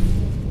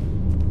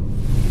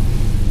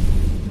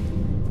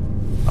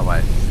 Oh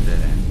wait, it's a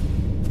dead end.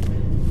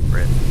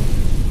 Rip.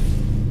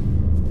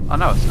 Oh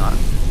no, it's not.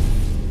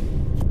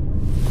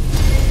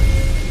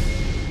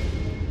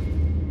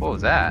 What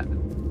was that?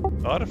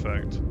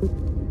 Artifact.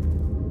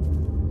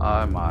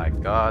 Oh my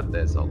god,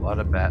 there's a lot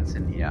of bats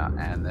in here,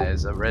 and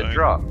there's a red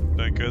drop.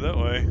 Don't go that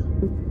way.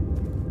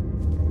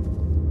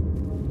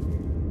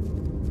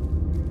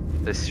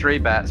 There's 3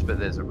 bats, but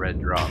there's a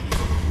red drop.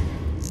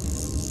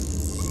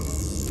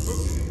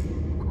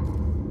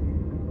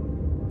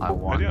 I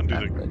want do you undo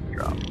that the- red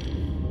drop.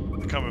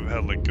 I can't remember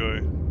how to let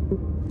go.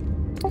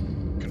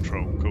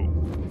 control. Cool.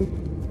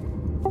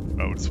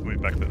 Right, we'll just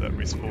move back, let that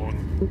respawn.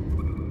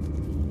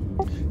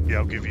 Yeah,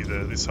 I'll give you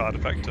this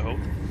artifact to hold.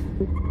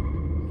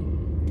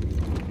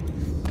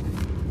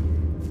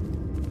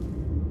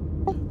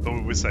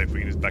 But we're safe, we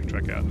can just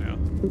backtrack out now.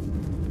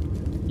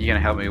 You gonna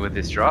help me with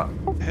this drop?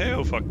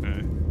 Hell fuck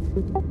no.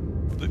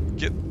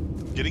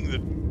 Getting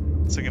the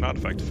second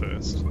artifact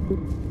first.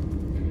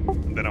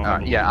 And then I'll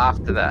have a Yeah, look.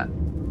 after that.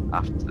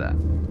 After that.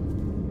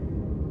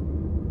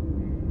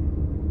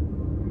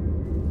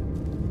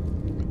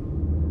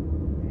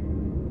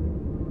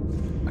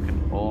 I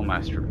can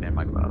almost repair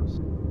my gloves.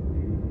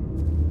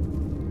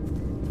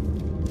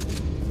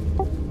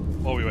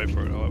 While we wait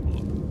for it, I'll have a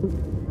look.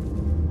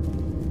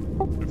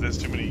 If there's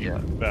too many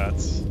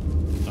bats,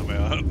 I'm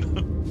out.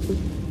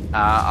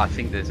 I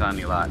think there's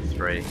only like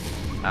 3.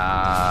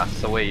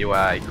 So where you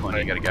are,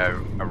 Corny, you gotta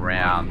go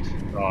around.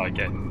 Oh,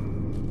 okay.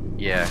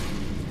 Yeah.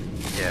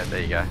 Yeah,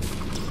 there you go.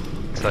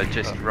 So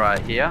just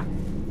right here,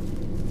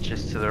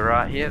 just to the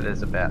right here,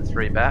 there's about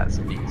 3 bats,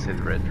 and you can see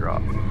the red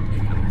drop in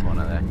the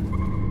corner there.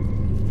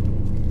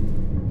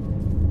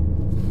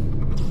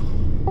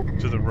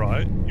 To the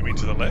right? You mean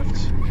to the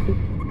left?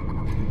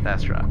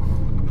 That's right.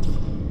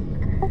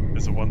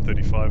 There's a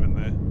 135 in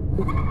there.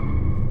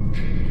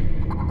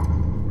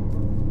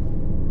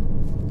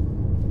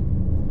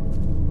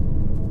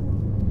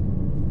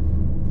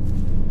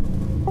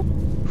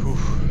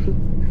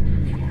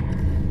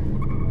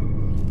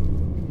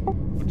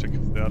 We'll check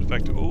if the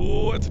artifact.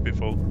 Oh, that's a bit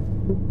full.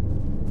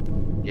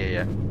 Yeah,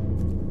 yeah.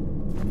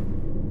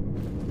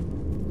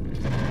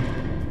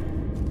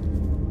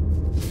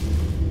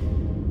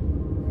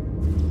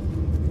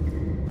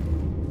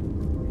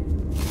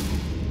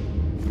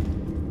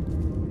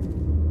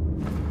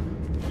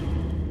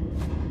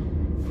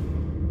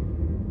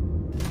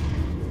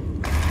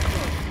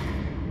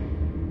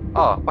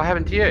 Oh, what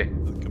happened to you?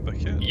 Come back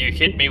here. You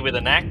hit me with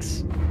an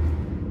axe?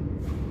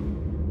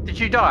 Did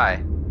you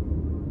die?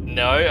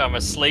 No, I'm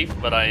asleep,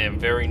 but I am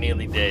very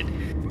nearly dead.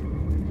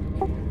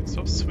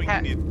 Stop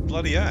swinging your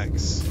bloody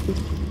axe.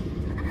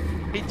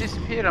 He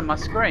disappeared on my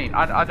screen.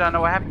 I don't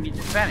know what happened. He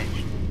just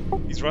vanished.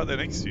 He's right there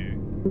next to you.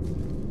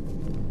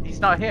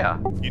 He's not here.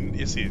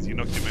 Yes, he is. You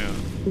knocked him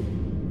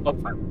out.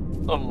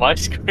 On my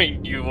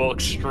screen, you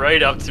walked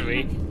straight up to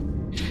me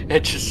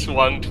and just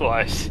swung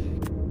twice.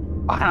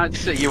 I don't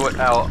see you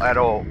at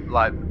all.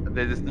 Like,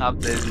 there's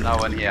no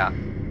one here.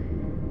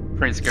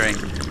 Print screen.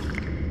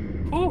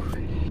 Whew.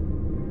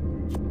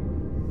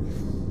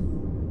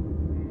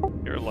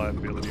 You're a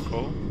liability,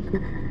 Paul.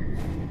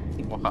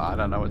 Well, I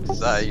don't know what to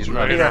say. He's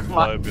not Straight here up on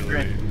my liability.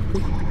 screen.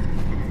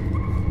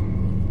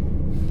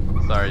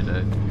 Sorry,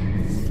 dude.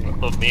 I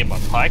thought me and my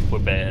pike were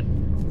bad.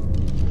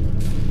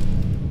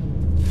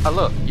 Oh,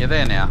 look, you're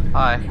there now.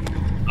 Hi.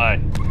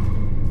 Hi.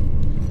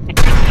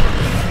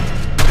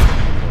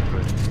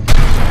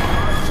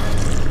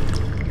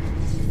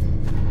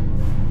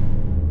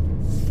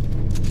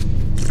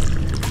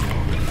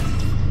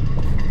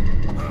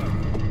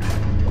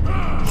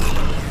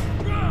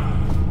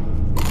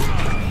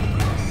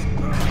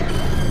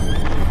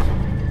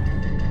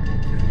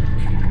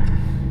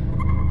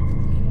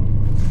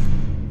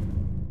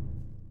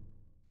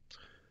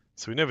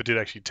 So we never did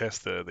actually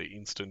test the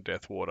instant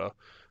death water.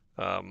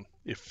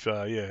 If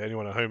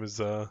anyone at home has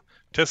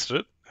tested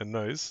it and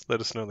knows, let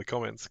us know in the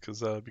comments,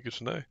 because it'd be good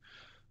to know.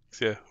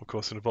 'Cause, yeah, of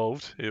course,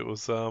 involved. It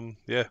was you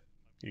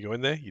go in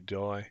there, you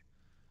die.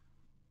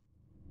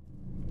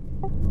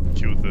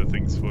 Killed the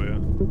things for you.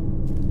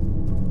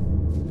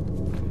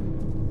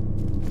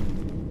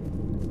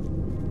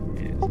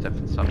 Yeah,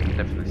 it's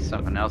definitely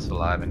something else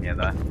alive in here,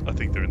 though. I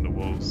think they're in the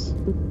walls.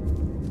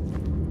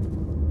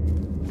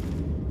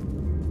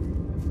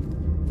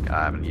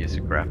 I haven't used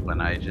a grapple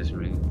in ages,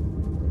 really.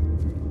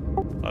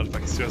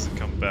 Artifact still hasn't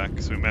come back,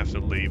 so we may have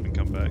to leave and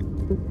come back.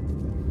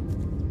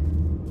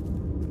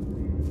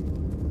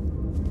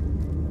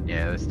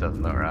 Yeah, this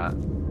doesn't look right.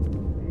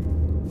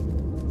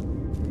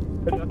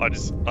 I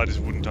just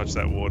wouldn't touch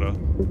that water.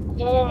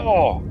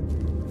 Oh!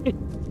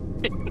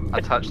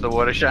 I touched the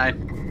water,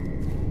 Shane.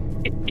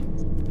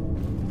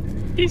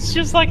 He's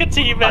just like a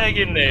teabag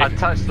in there. I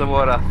touched the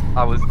water.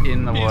 I was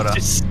in the water. I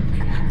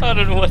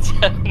don't know what's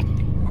happening.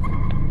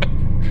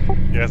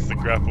 Yes, the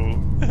grapple.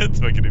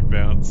 It's making him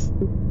bounce.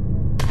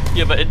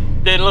 Yeah, but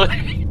then look,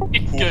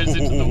 it goes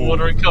into the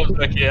water and comes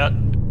back out.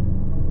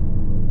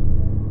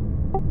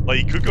 Like,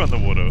 he could go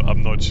underwater,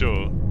 I'm not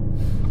sure.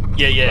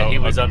 Yeah, Well, he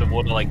was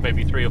underwater like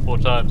maybe 3 or 4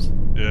 times.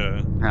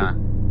 Yeah. Huh.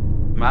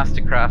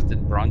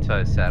 Mastercrafted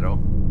Bronto saddle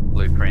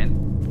blueprint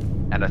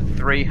and a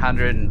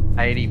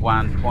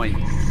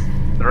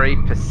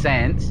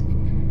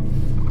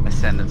 381.3%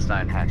 Ascendant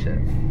Stone hatchet.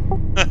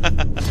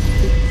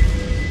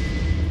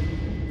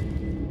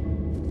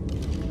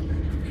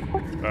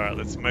 Alright,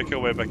 let's make our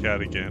way back out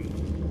again,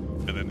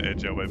 and then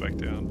edge our way back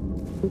down.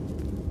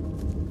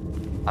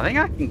 I think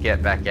I can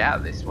get back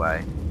out this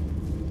way.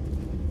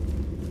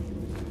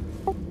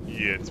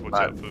 Yeah, just watch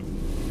out for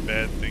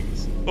bad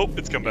things. Oh,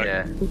 it's come back.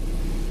 Yeah.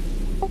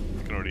 I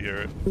can already hear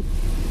it.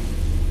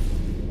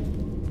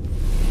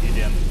 You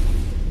down?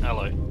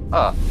 Hello.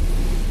 Oh,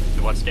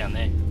 So what's down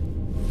there?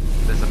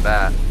 There's a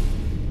bat.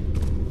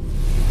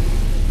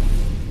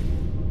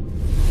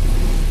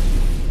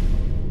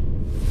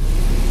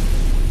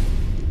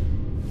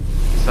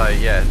 So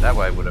yeah, that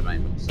way would have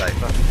been more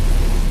safer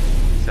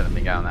instead of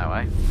me going that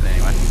way. But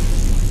anyway.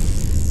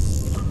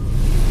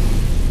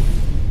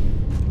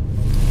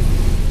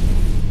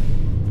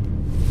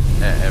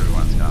 Yeah,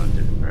 everyone's going in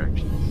different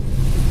directions.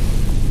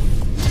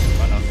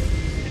 Why not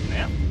heading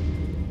out?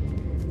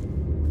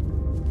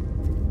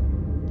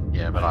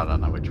 Yeah, but I don't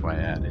know which way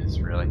out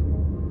is really.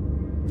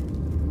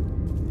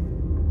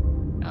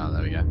 Oh,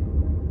 there we go.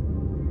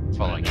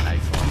 Following an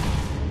A-point.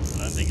 I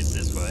don't think it's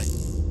this way.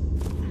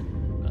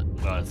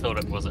 But I thought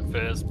it was at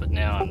first, but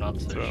now I'm not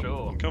so So,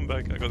 sure. I'll come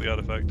back. I got the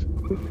artifact.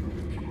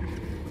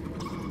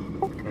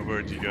 Oh,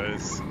 where'd you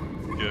guys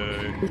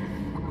go?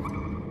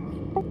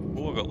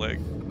 Oh, I got leg.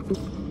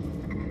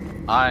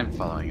 I'm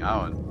following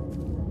Owen.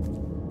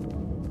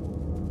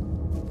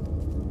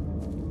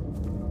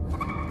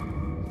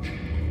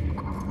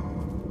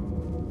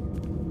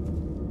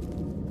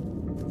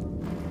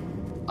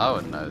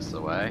 Owen knows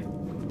the way.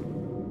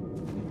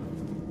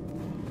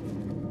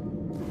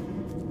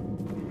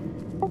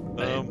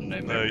 I have no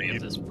No, memory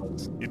of this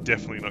place. you're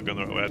definitely not going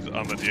the right way.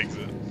 I'm at the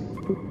exit.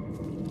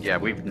 Yeah,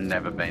 we've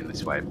never been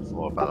this way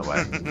before, by the way.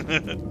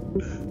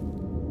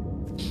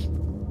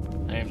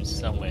 I am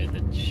somewhere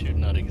that should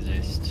not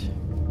exist.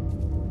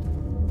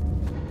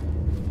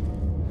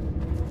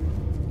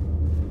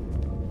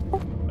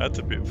 That's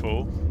a bit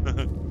full.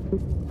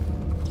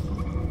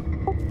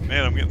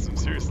 Man, I'm getting some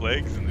serious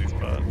legs in these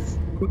parts.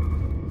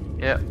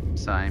 Yep,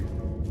 same.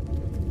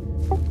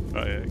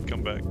 Oh yeah,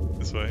 come back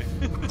this way.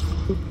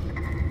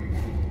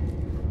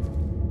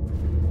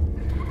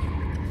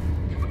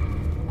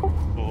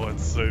 Oh,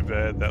 it's so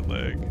bad, that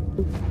leg.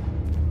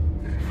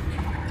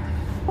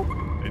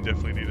 They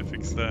definitely need to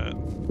fix that.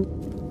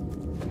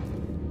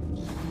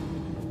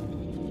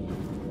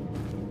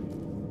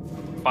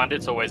 Find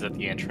it's always at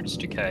the entrance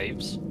to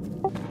caves.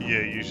 Yeah,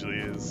 it usually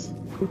is.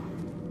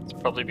 It's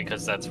probably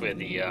because that's where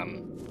the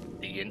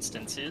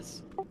instance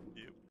is.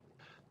 Yep.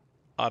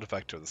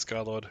 Artifact of the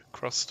Skylord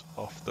crossed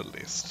off the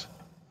list.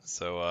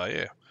 So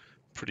yeah,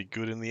 pretty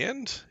good in the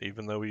end,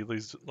 even though we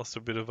lost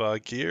a bit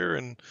of gear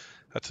and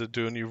had to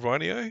do a new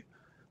rhino.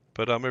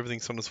 But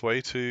everything's on its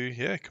way to,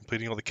 yeah,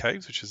 completing all the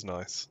caves, which is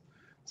nice.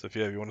 So if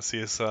you want to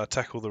see us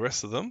tackle the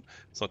rest of them,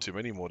 it's not too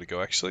many more to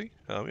go actually.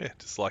 Yeah,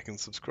 just like and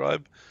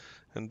subscribe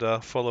and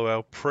follow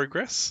our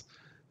progress.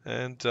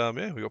 And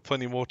yeah, we've got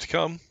plenty more to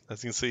come.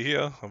 As you can see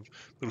here, a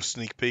little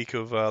sneak peek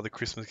of the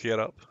Christmas get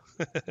up.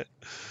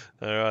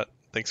 Alright,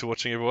 thanks for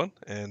watching everyone,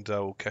 and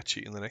we'll catch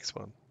you in the next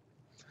one.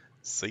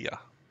 See ya.